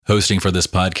Hosting for this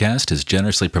podcast is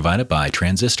generously provided by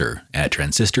Transistor at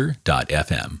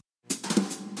transistor.fm.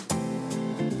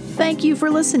 Thank you for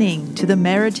listening to the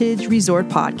Meritage Resort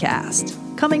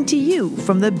Podcast, coming to you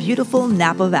from the beautiful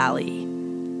Napa Valley.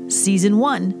 Season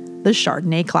 1, the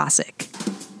Chardonnay Classic.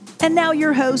 And now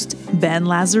your host, Ben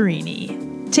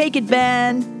Lazzarini. Take it,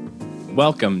 Ben.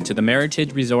 Welcome to the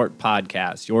Meritage Resort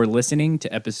Podcast. You're listening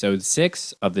to episode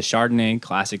 6 of the Chardonnay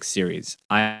Classic series.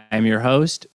 I am your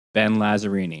host, Ben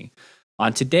Lazzarini.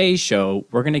 On today's show,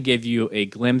 we're going to give you a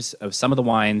glimpse of some of the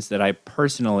wines that I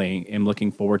personally am looking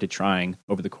forward to trying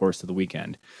over the course of the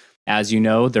weekend. As you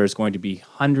know, there's going to be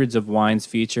hundreds of wines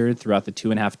featured throughout the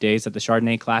 2.5 days of the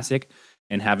Chardonnay Classic.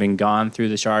 And having gone through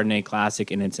the Chardonnay Classic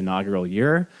in its inaugural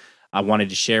year, I wanted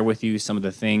to share with you some of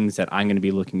the things that I'm going to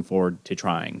be looking forward to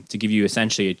trying, to give you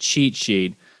essentially a cheat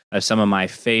sheet of some of my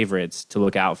favorites to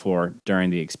look out for during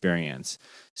the experience.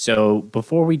 So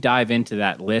before we dive into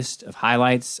that list of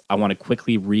highlights, I want to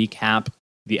quickly recap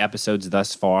the episodes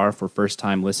thus far for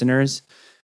first-time listeners.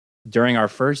 During our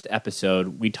first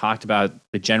episode, we talked about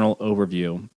the general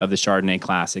overview of the Chardonnay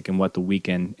Classic and what the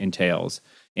weekend entails.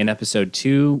 In episode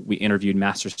 2, we interviewed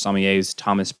Master Sommeliers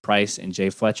Thomas Price and Jay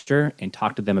Fletcher and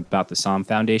talked to them about the Somm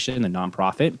Foundation, the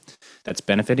nonprofit that's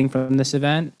benefiting from this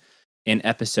event. In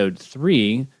episode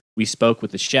 3, we spoke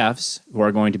with the chefs who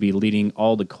are going to be leading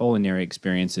all the culinary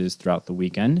experiences throughout the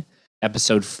weekend.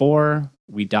 Episode 4,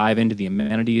 we dive into the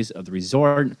amenities of the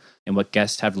resort and what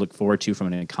guests have to look forward to from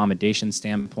an accommodation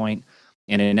standpoint.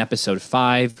 And in episode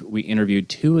 5, we interviewed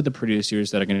 2 of the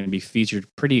producers that are going to be featured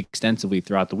pretty extensively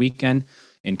throughout the weekend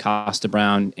in Kosta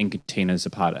Browne and Catena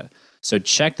Zapata. So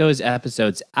check those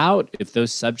episodes out if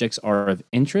those subjects are of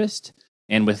interest.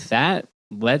 And with that,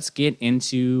 let's get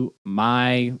into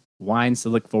my wines to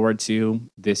look forward to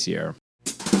this year.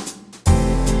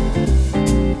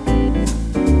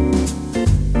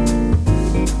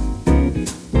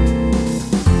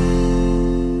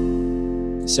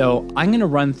 So I'm going to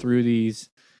run through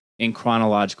these in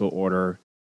chronological order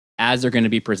as they're going to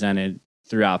be presented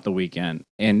throughout the weekend.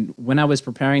 And when I was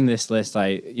preparing this list,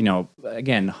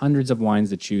 again, hundreds of wines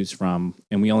to choose from,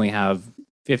 and we only have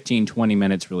 15, 20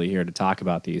 minutes really here to talk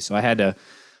about these. So I had to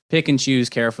pick and choose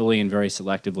carefully and very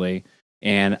selectively.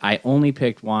 And I only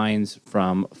picked wines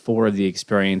from 4 of the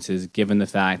experiences, given the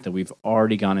fact that we've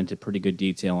already gone into pretty good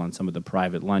detail on some of the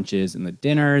private lunches and the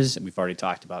dinners. And we've already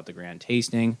talked about the grand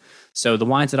tasting. So the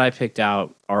wines that I picked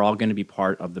out are all going to be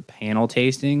part of the panel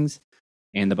tastings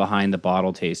and the behind the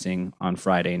bottle tasting on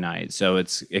Friday night. So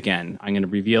it's, again, I'm going to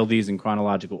reveal these in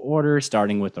chronological order,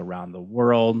 starting with Around the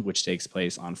World, which takes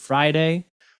place on Friday.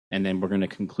 And then we're going to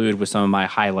conclude with some of my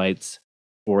highlights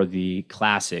for the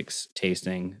classics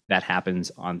tasting that happens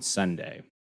on Sunday.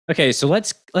 Okay, so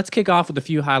let's kick off with a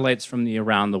few highlights from the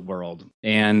Around the World.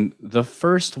 And the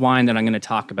first wine that I'm going to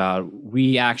talk about,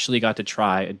 we actually got to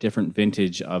try a different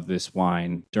vintage of this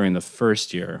wine during the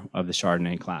first year of the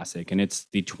Chardonnay Classic, and it's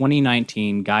the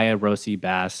 2019 Gaia Rossi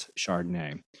Bass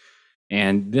Chardonnay.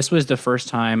 And this was the first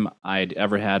time I'd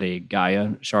ever had a Gaia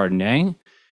Chardonnay,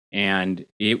 and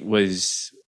it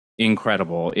was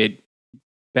incredible. It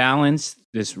balanced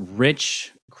this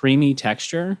rich, creamy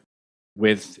texture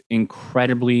with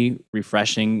incredibly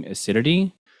refreshing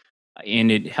acidity, and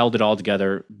it held it all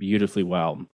together beautifully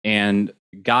well. And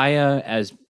Gaia,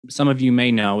 as some of you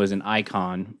may know, is an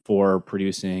icon for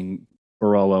producing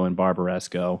Barolo and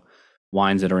Barbaresco,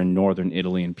 wines that are in northern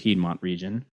Italy and Piedmont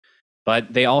region.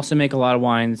 But they also make a lot of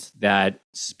wines that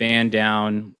span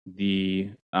down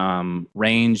the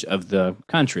range of the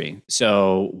country.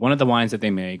 So one of the wines that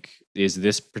they make is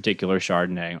this particular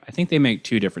Chardonnay. I think they make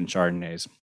 2 different Chardonnays.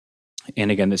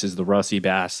 And again, this is the Rossi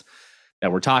Bass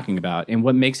that we're talking about. And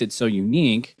what makes it so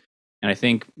unique, and I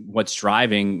think what's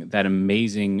driving that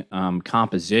amazing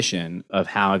composition of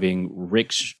having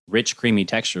rich, creamy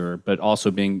texture, but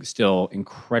also being still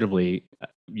incredibly,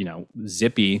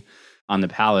 zippy on the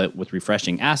palate with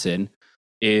refreshing acid,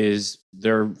 is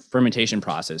their fermentation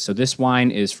process. So this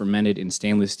wine is fermented in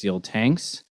stainless steel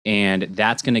tanks, and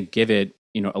that's going to give it,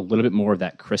 a little bit more of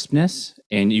that crispness,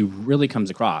 and it really comes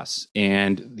across.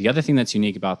 And the other thing that's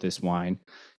unique about this wine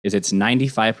is it's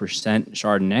 95%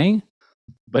 Chardonnay,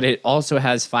 but it also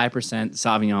has 5%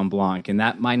 Sauvignon Blanc. And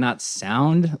that might not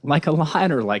sound like a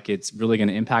lot or like it's really going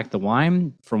to impact the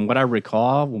wine. From what I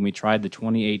recall, when we tried the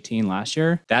 2018 last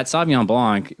year, that Sauvignon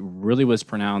Blanc really was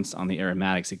pronounced on the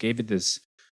aromatics. It gave it this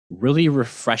really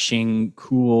refreshing,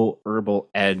 cool herbal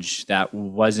edge that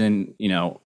wasn't,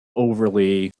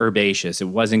 overly herbaceous. It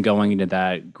wasn't going into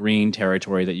that green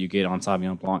territory that you get on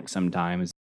Sauvignon Blanc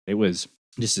sometimes. It was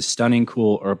just a stunning,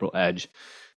 cool herbal edge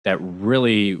that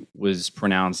really was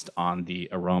pronounced on the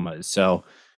aromas. So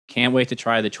can't wait to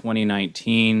try the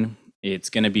 2019. It's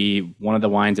going to be one of the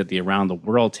wines at the Around the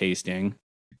World tasting.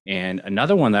 And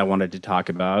another one that I wanted to talk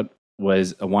about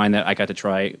was a wine that I got to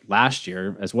try last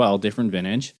year as well, different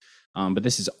vintage. But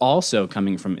this is also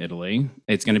coming from Italy.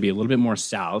 It's going to be a little bit more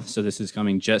south. So this is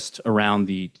coming just around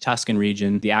the Tuscan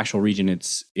region. The actual region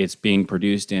it's being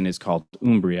produced in is called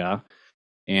Umbria.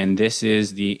 And this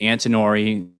is the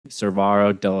Antinori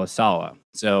Cervaro della Sala.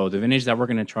 So the vintage that we're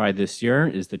going to try this year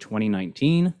is the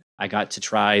 2019. I got to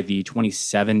try the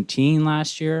 2017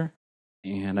 last year.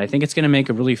 And I think it's going to make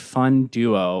a really fun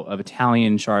duo of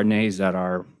Italian Chardonnays that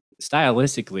are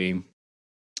stylistically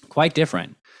quite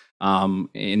different.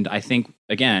 And I think,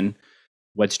 again,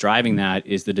 what's driving that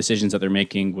is the decisions that they're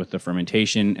making with the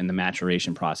fermentation and the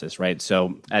maturation process, right?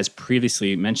 So as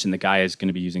previously mentioned, the guy is going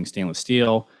to be using stainless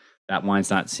steel. That wine's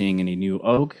not seeing any new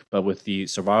oak, but with the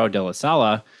Cervaro della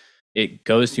Sala, it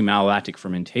goes through malolactic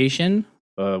fermentation,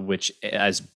 which,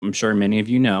 as I'm sure many of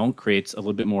you know, creates a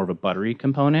little bit more of a buttery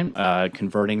component,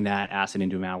 converting that acid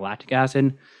into malolactic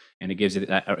acid. And it gives it,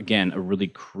 again, a really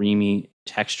creamy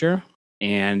texture.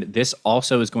 And this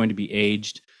also is going to be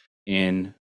aged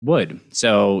in wood.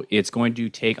 So it's going to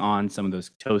take on some of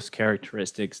those toast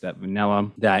characteristics, that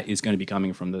vanilla that is going to be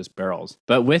coming from those barrels.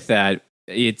 But with that,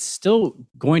 it's still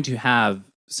going to have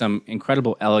some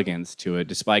incredible elegance to it,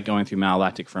 despite going through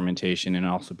malolactic fermentation and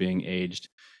also being aged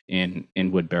in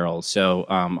wood barrels. So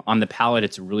on the palate,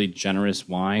 it's a really generous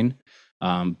wine,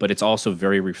 but it's also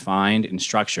very refined and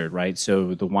structured, right?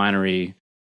 So the winery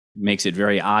makes it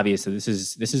very obvious that this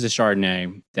is a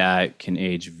Chardonnay that can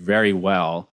age very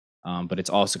well, but it's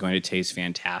also going to taste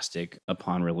fantastic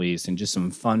upon release. And just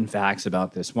some fun facts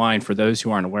about this wine. For those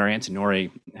who aren't aware,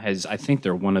 Antinori I think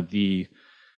they're one of the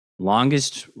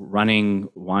longest running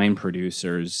wine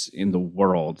producers in the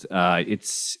world.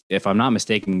 It's, if I'm not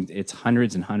mistaken, it's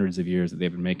hundreds and hundreds of years that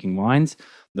they've been making wines.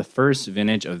 The first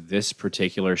vintage of this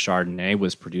particular Chardonnay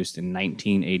was produced in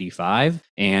 1985,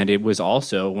 and it was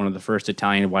also one of the first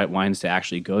Italian white wines to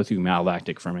actually go through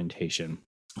malolactic fermentation.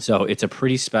 So it's a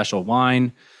pretty special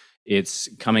wine. It's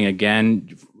coming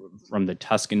again from the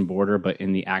Tuscan border, but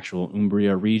in the actual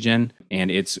Umbria region. And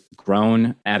it's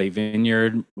grown at a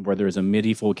vineyard where there's a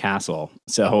medieval castle.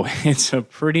 So it's a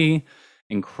pretty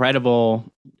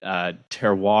incredible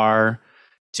terroir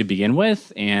to begin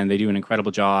with. And they do an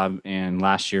incredible job. And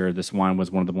last year, this wine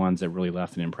was one of the ones that really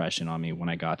left an impression on me when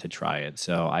I got to try it.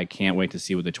 So I can't wait to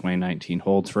see what the 2019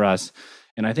 holds for us.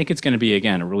 And I think it's going to be,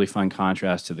 again, a really fun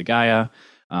contrast to the Gaia.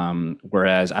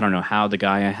 Whereas I don't know how the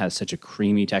Gaia has such a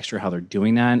creamy texture, how they're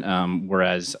doing that.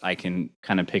 Whereas I can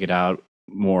kind of pick it out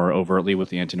more overtly with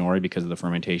the Antinori because of the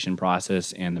fermentation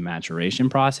process and the maturation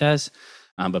process.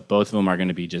 But both of them are going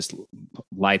to be just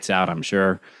lights out, I'm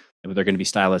sure. But they're going to be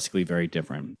stylistically very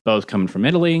different. Both coming from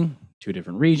Italy, two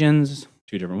different regions,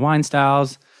 two different wine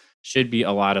styles. Should be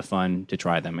a lot of fun to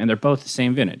try them. And they're both the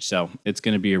same vintage. So it's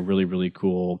going to be a really, really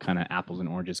cool kind of apples and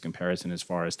oranges comparison as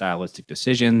far as stylistic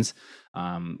decisions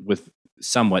with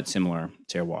somewhat similar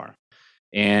terroir.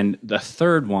 And the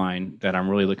third wine that I'm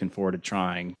really looking forward to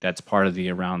trying that's part of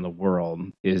the Around the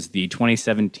World is the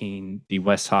 2017 the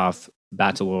Westhoff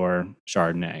Battelor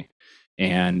Chardonnay.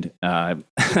 And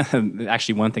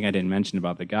actually, one thing I didn't mention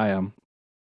about the Gaia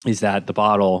is that the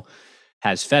bottle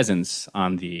has pheasants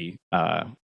on the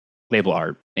label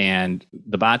art, and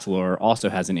the Battelor also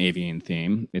has an avian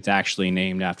theme. It's actually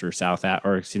named after South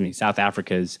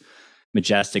Africa's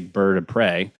majestic bird of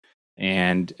prey,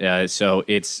 and so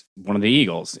it's one of the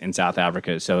eagles in South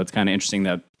Africa. So it's kind of interesting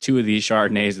that two of these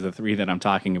Chardonnays of the three that I'm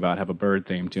talking about have a bird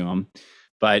theme to them.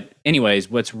 But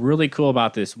anyways, what's really cool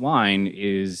about this wine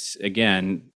is,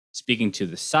 again, speaking to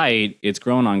the site, it's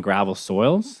grown on gravel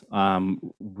soils,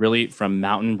 really from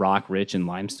mountain rock rich and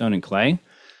limestone and clay.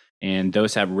 And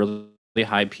those have really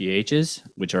high pHs,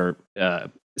 which are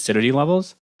acidity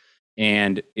levels.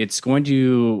 And it's going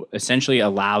to essentially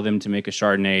allow them to make a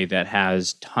Chardonnay that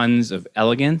has tons of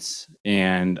elegance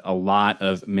and a lot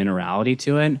of minerality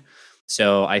to it.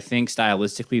 So I think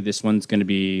stylistically, this one's going to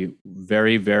be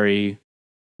very, very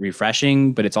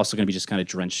refreshing, but it's also going to be just kind of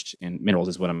drenched in minerals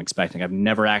is what I'm expecting. I've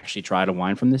never actually tried a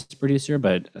wine from this producer,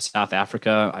 but South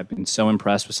Africa, I've been so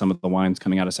impressed with some of the wines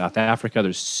coming out of South Africa.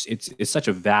 It's such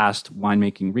a vast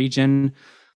winemaking region.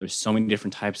 There's so many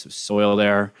different types of soil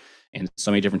there and so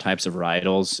many different types of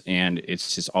varietals. And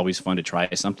it's just always fun to try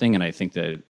something. And I think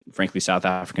that frankly, South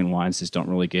African wines just don't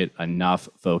really get enough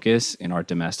focus in our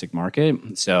domestic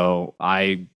market. So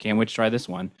I can't wait to try this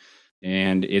one.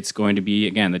 And it's going to be,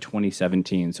 again, the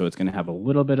 2017. So it's going to have a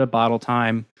little bit of bottle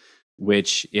time,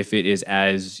 which if it is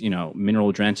as,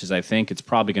 mineral drenched as I think, it's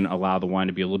probably going to allow the wine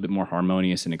to be a little bit more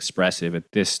harmonious and expressive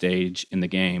at this stage in the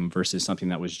game versus something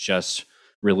that was just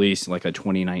released like a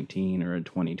 2019 or a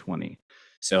 2020.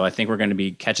 So I think we're going to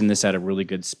be catching this at a really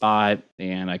good spot,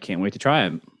 and I can't wait to try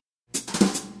it.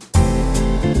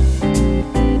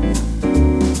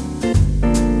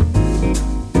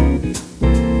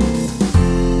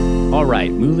 All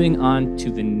right, moving on to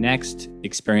the next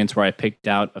experience where I picked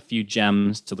out a few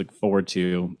gems to look forward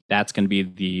to. That's going to be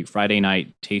the Friday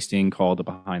night tasting called the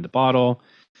Behind the Bottle.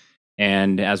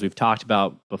 And as we've talked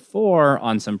about before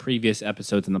on some previous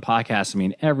episodes in the podcast, I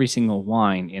mean, every single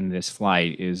wine in this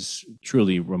flight is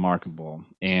truly remarkable.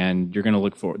 And you're going to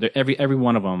look forward, every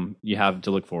one of them you have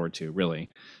to look forward to, really.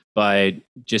 But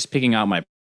just picking out my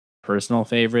personal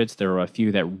favorites, there were a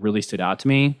few that really stood out to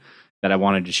me that I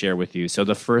wanted to share with you. So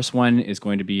the first one is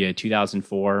going to be a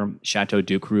 2004 Chateau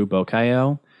Ducru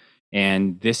Beaucaillou.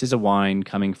 And this is a wine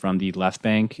coming from the Left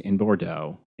Bank in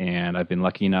Bordeaux. And I've been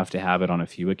lucky enough to have it on a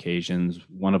few occasions.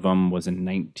 One of them was in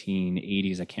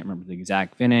 1980s. I can't remember the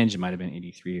exact vintage. It might have been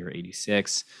 83 or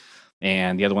 86.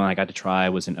 And the other one I got to try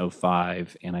was in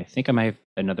 05. And I think I might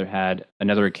have had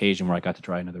another occasion where I got to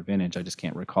try another vintage. I just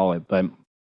can't recall it. But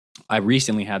I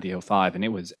recently had the 05, and it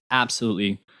was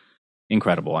absolutely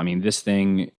incredible. I mean, this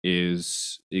thing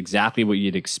is exactly what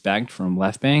you'd expect from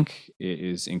Left Bank. It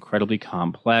is incredibly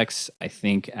complex. I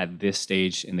think at this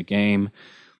stage in the game,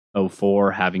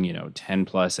 04 having 10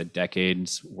 plus a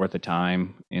decade's worth of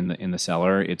time in the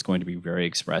cellar, it's going to be very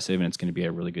expressive, and it's going to be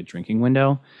a really good drinking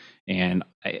window. And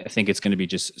I think it's going to be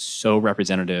just so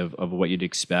representative of what you'd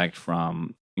expect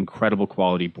from incredible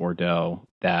quality Bordeaux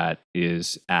that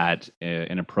is at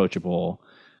an approachable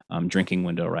drinking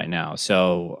window right now.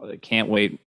 So I can't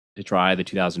wait to try the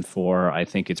 2004. I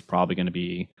think it's probably going to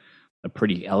be a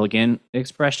pretty elegant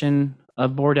expression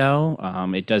of Bordeaux.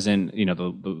 It doesn't,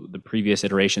 the previous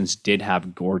iterations did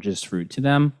have gorgeous fruit to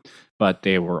them, but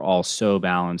they were all so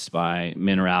balanced by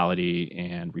minerality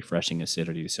and refreshing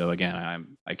acidity. So again,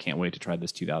 I can't wait to try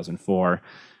this 2004.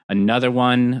 Another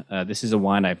one, this is a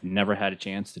wine I've never had a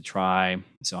chance to try,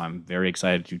 so I'm very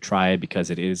excited to try it because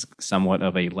it is somewhat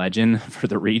of a legend for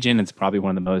the region. It's probably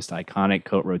one of the most iconic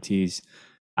Côte Rôties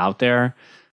out there,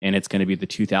 and it's going to be the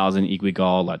 2000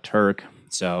 Iguigal La Turque.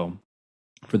 So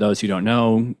for those who don't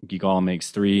know, Guigal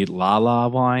makes 3 La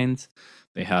wines.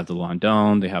 They have the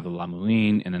Landon, they have the La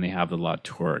Mouline, and then they have the La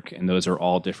Turque, and those are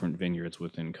all different vineyards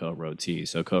within Côte Rôtie.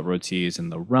 So Côte Rôtie is in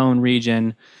the Rhône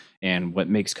region. And what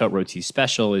makes Côte Rôtie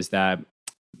special is that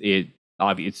it's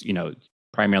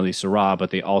primarily Syrah,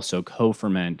 but they also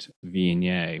co-ferment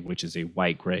Viognier, which is a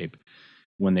white grape,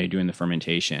 when they're doing the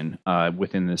fermentation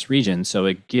within this region. So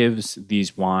it gives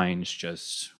these wines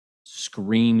just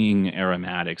screaming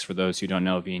aromatics. For those who don't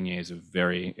know, Viognier is a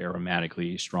very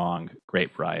aromatically strong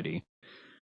grape variety.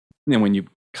 And then when you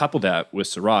couple that with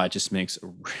Syrah, it just makes a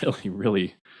really,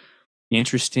 really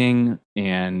interesting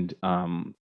and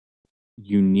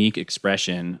unique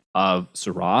expression of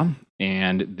Syrah,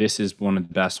 and this is one of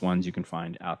the best ones you can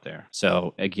find out there.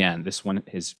 So again, this one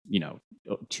is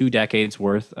 2 decades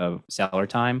worth of cellar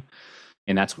time,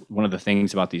 and that's one of the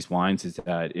things about these wines is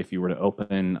that if you were to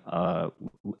open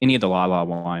any of the La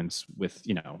wines with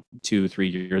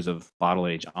 2-3 years of bottle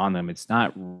age on them, it's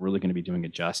not really going to be doing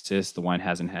it justice. The wine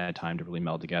hasn't had time to really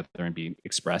meld together and be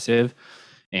expressive.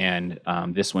 And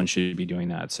this one should be doing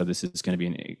that. So this is going to be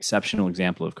an exceptional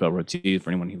example of Côte Rôtie. For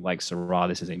anyone who likes Syrah,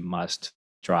 this is a must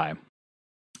try.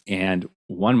 And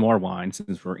one more wine,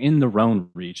 since we're in the Rhône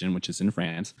region, which is in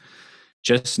France,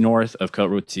 just north of Côte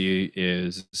Rôtie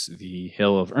is the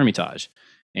Hill of Hermitage.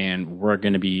 And we're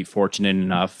going to be fortunate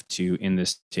enough to, in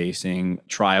this tasting,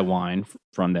 try a wine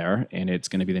from there. And it's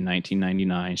going to be the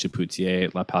 1999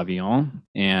 Chapoutier La Pavillon.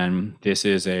 And this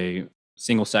is a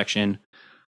single section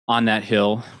on that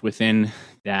hill within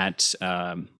that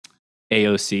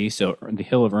AOC. So the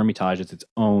Hill of Hermitage is its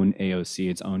own AOC,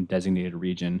 its own designated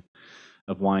region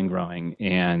of wine growing,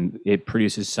 and it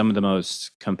produces some of the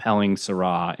most compelling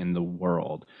Syrah in the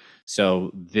world.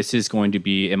 So this is going to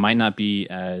be, it might not be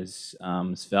as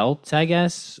svelte, I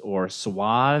guess, or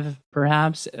suave,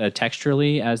 perhaps,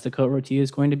 texturally as the Côte Rôtie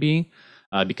is going to be,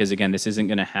 because again, this isn't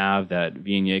going to have that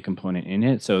Viognier component in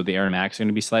it. So the aromatics are going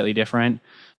to be slightly different.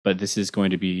 But this is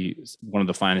going to be one of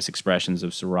the finest expressions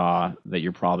of Syrah that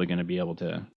you're probably going to be able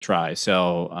to try.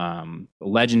 So a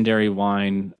legendary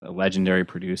wine, a legendary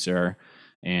producer,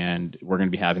 and we're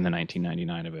going to be having the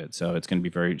 1999 of it. So it's going to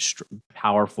be very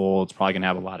powerful. It's probably going to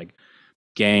have a lot of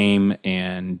game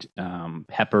and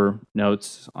pepper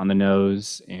notes on the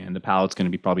nose, and the palate's going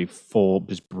to be probably full,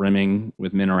 just brimming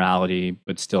with minerality,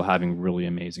 but still having really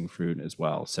amazing fruit as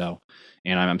well. So,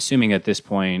 and I'm assuming at this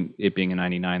point, it being a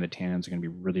 99, the tannins are going to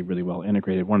be really, really well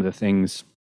integrated. One of the things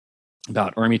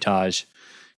about Hermitage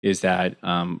is that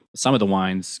some of the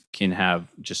wines can have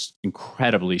just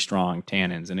incredibly strong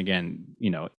tannins, and again,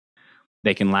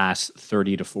 they can last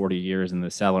 30 to 40 years in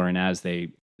the cellar, and as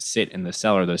they sit in the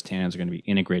cellar, those tannins are going to be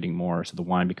integrating more, so the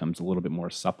wine becomes a little bit more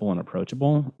supple and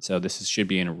approachable. So should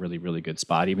be in a really, really good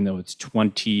spot, even though it's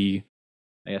 20.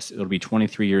 I guess it'll be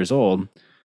 23 years old.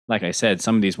 Like I said,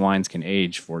 some of these wines can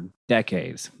age for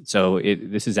decades, so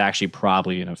this is actually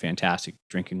probably in a fantastic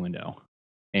drinking window.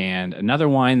 And another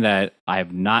wine that I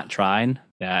have not tried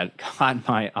that caught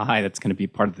my eye that's going to be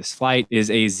part of this flight is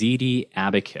a ZD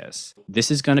Abacus. This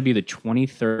is going to be the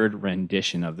 23rd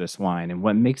rendition of this wine. And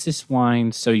what makes this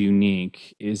wine so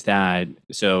unique is that,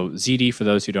 so ZD, for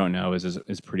those who don't know, is a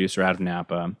producer out of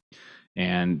Napa,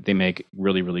 and they make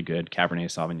really, really good Cabernet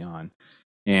Sauvignon.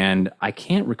 And I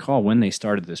can't recall when they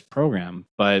started this program,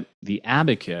 but the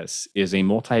Abacus is a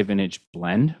multi-vintage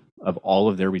blend of all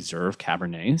of their reserve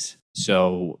Cabernets.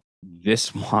 So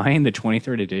this wine, the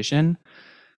 23rd edition,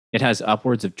 it has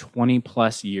upwards of 20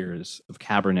 plus years of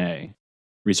Cabernet,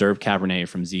 reserve Cabernet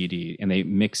from ZD, and they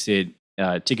mix it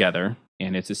together.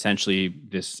 And it's essentially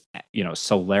this,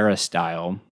 Solera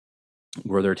style,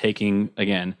 where they're taking,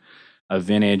 again, a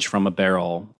vintage from a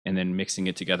barrel and then mixing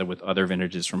it together with other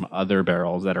vintages from other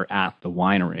barrels that are at the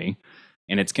winery.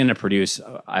 And it's going to produce,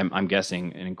 I'm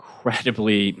guessing, an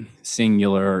incredibly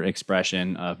singular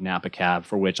expression of Napa Cab,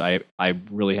 for which I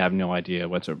really have no idea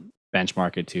what to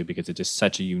benchmark it to, because it's just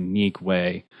such a unique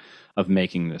way of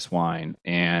making this wine.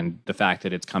 And the fact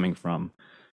that it's coming from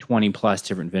 20 plus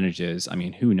different vintages, I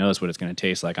mean, who knows what it's going to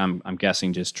taste like? I'm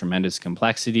guessing just tremendous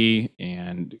complexity,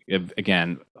 and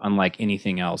again, unlike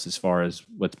anything else as far as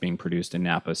what's being produced in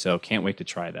Napa. So can't wait to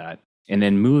try that. And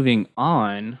then moving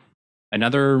on,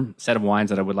 another set of wines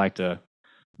that I would like to,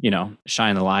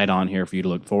 shine the light on here for you to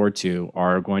look forward to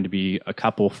are going to be a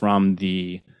couple from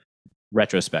the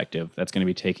retrospective that's going to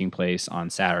be taking place on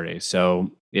Saturday.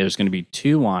 So there's going to be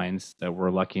two wines that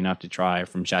we're lucky enough to try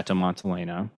from Chateau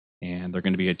Montelena, and they're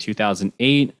going to be a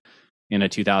 2008 and a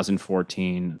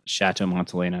 2014 Chateau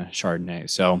Montelena Chardonnay.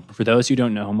 So for those who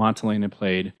don't know, Montelena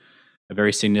played a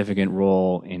very significant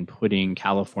role in putting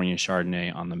California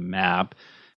Chardonnay on the map.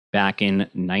 Back in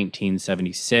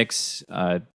 1976,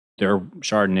 their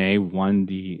Chardonnay won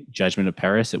the Judgment of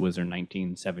Paris. It was their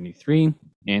 1973.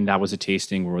 And that was a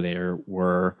tasting where there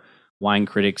were wine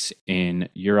critics in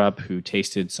Europe who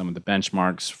tasted some of the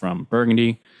benchmarks from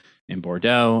Burgundy and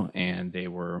Bordeaux. And they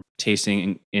were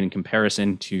tasting in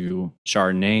comparison to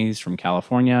Chardonnays from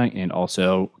California and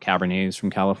also Cabernets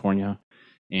from California.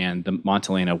 And the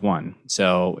Montelena won.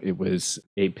 So it was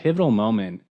a pivotal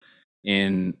moment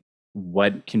in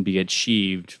what can be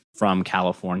achieved from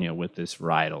California with this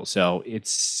varietal. So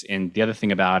and the other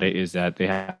thing about it is that they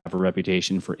have a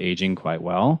reputation for aging quite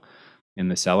well in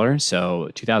the cellar. So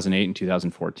 2008 and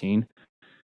 2014,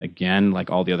 again, like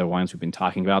all the other wines we've been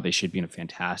talking about, they should be in a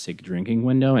fantastic drinking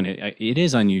window. And it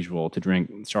is unusual to drink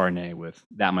Chardonnay with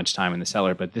that much time in the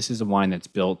cellar, but this is a wine that's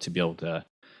built to be able to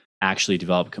actually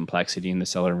develop complexity in the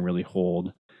cellar and really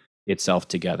hold itself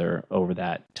together over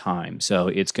that time. So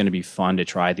it's going to be fun to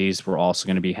try these. We're also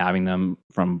going to be having them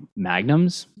from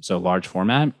magnums, so large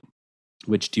format,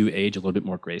 which do age a little bit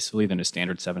more gracefully than a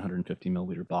standard 750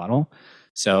 milliliter bottle.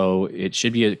 So it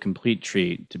should be a complete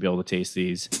treat to be able to taste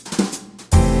these.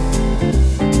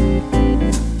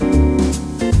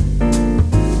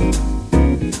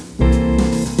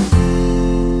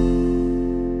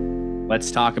 Let's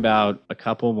talk about a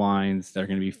couple wines that are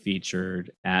going to be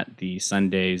featured at the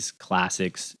Sunday's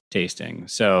Classics tasting.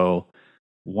 So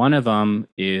one of them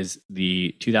is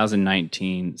the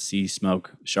 2019 Sea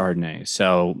Smoke Chardonnay.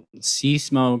 So Sea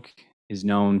Smoke is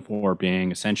known for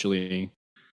being essentially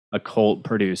a cult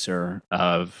producer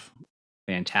of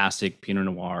fantastic Pinot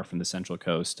Noir from the Central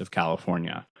Coast of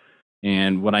California.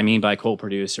 And what I mean by cult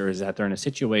producer is that they're in a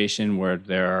situation where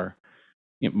they're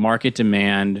market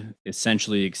demand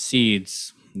essentially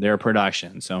exceeds their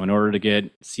production. So in order to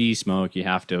get Sea Smoke, you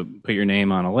have to put your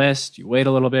name on a list. You wait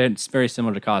a little bit. It's very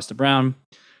similar to Costa Brown.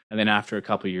 And then after a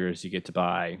couple of years, you get to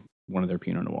buy one of their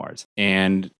Pinot Noirs.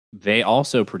 And they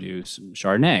also produce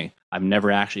Chardonnay. I've never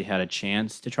actually had a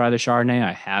chance to try the Chardonnay.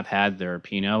 I have had their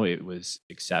Pinot. It was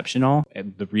exceptional.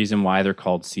 And the reason why they're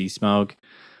called Sea Smoke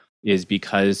is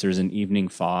because there's an evening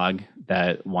fog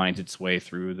that winds its way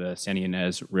through the Santa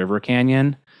Ynez River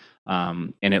Canyon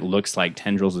and it looks like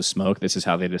tendrils of smoke. This is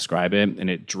how they describe it, and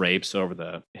it drapes over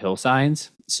the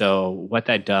hillsides. So what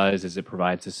that does is it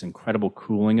provides this incredible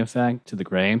cooling effect to the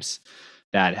grapes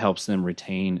that helps them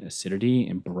retain acidity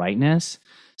and brightness.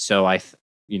 So I'm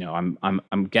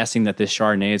guessing that this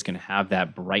Chardonnay is going to have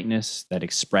that brightness, that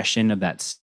expression of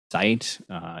that sight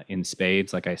in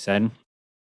spades, like I said,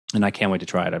 and I can't wait to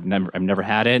try it. I've never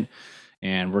had it,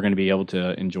 and we're going to be able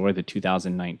to enjoy the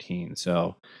 2019.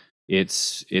 So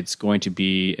it's going to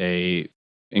be a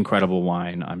incredible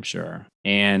wine, I'm sure.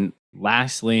 And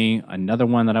lastly, another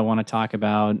one that I want to talk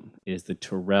about is the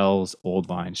Tyrrell's Old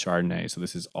Vine Chardonnay. So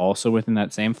this is also within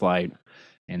that same flight,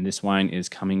 and this wine is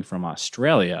coming from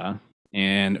Australia.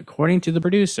 And according to the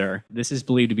producer, this is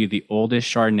believed to be the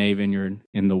oldest Chardonnay vineyard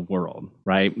in the world,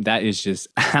 right? That is just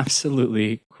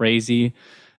absolutely crazy.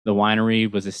 The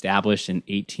winery was established in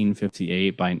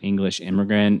 1858 by an English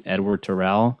immigrant, Edward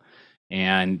Tyrrell.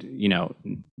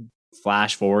 And,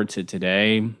 flash forward to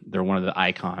today, they're one of the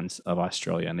icons of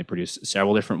Australia, and they produce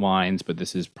several different wines, but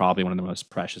this is probably one of the most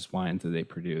precious wines that they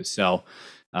produce. So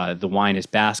the wine is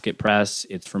basket pressed,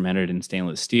 it's fermented in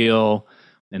stainless steel,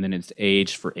 and then it's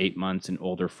aged for 8 months in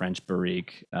older French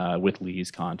barrique with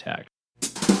lees contact.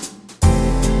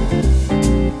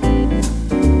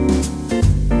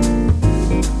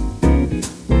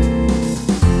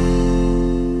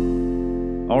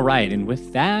 All right, and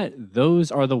with that, those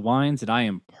are the wines that I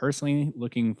am personally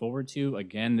looking forward to.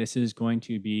 Again, this is going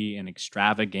to be an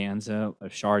extravaganza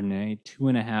of Chardonnay,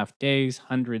 2.5 days,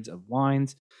 hundreds of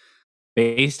wines.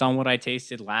 Based on what I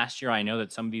tasted last year, I know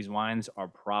that some of these wines are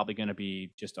probably going to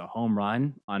be just a home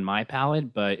run on my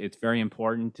palate, but it's very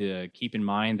important to keep in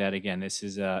mind that, again, this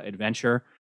is an adventure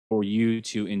for you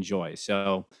to enjoy.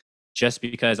 So just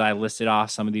because I listed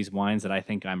off some of these wines that I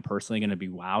think I'm personally going to be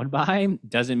wowed by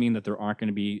doesn't mean that there aren't going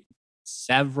to be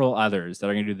several others that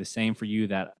are going to do the same for you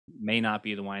that may not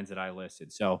be the wines that I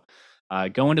listed. So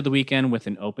go into the weekend with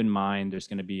an open mind. There's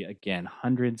going to be, again,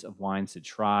 hundreds of wines to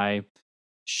try.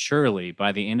 Surely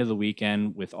by the end of the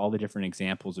weekend, with all the different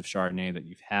examples of Chardonnay that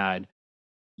you've had,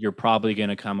 you're probably going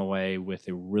to come away with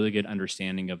a really good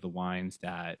understanding of the wines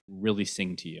that really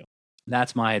sing to you.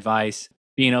 That's my advice.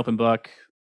 Be an open book.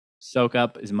 Soak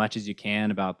up as much as you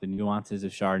can about the nuances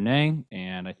of Chardonnay.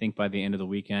 And I think by the end of the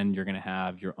weekend, you're going to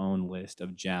have your own list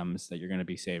of gems that you're going to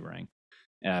be savoring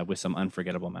with some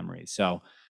unforgettable memories. So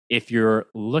if you're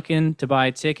looking to buy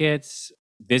tickets,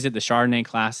 visit the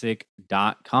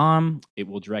chardonnayclassic.com. It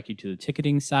will direct you to the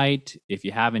ticketing site. If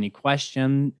you have any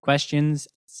questions,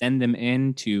 send them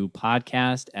in to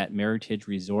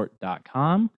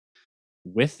podcast@meritageresort.com.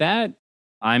 With that,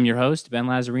 I'm your host, Ben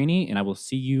Lazzarini, and I will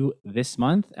see you this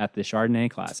month at the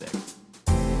Chardonnay Classic.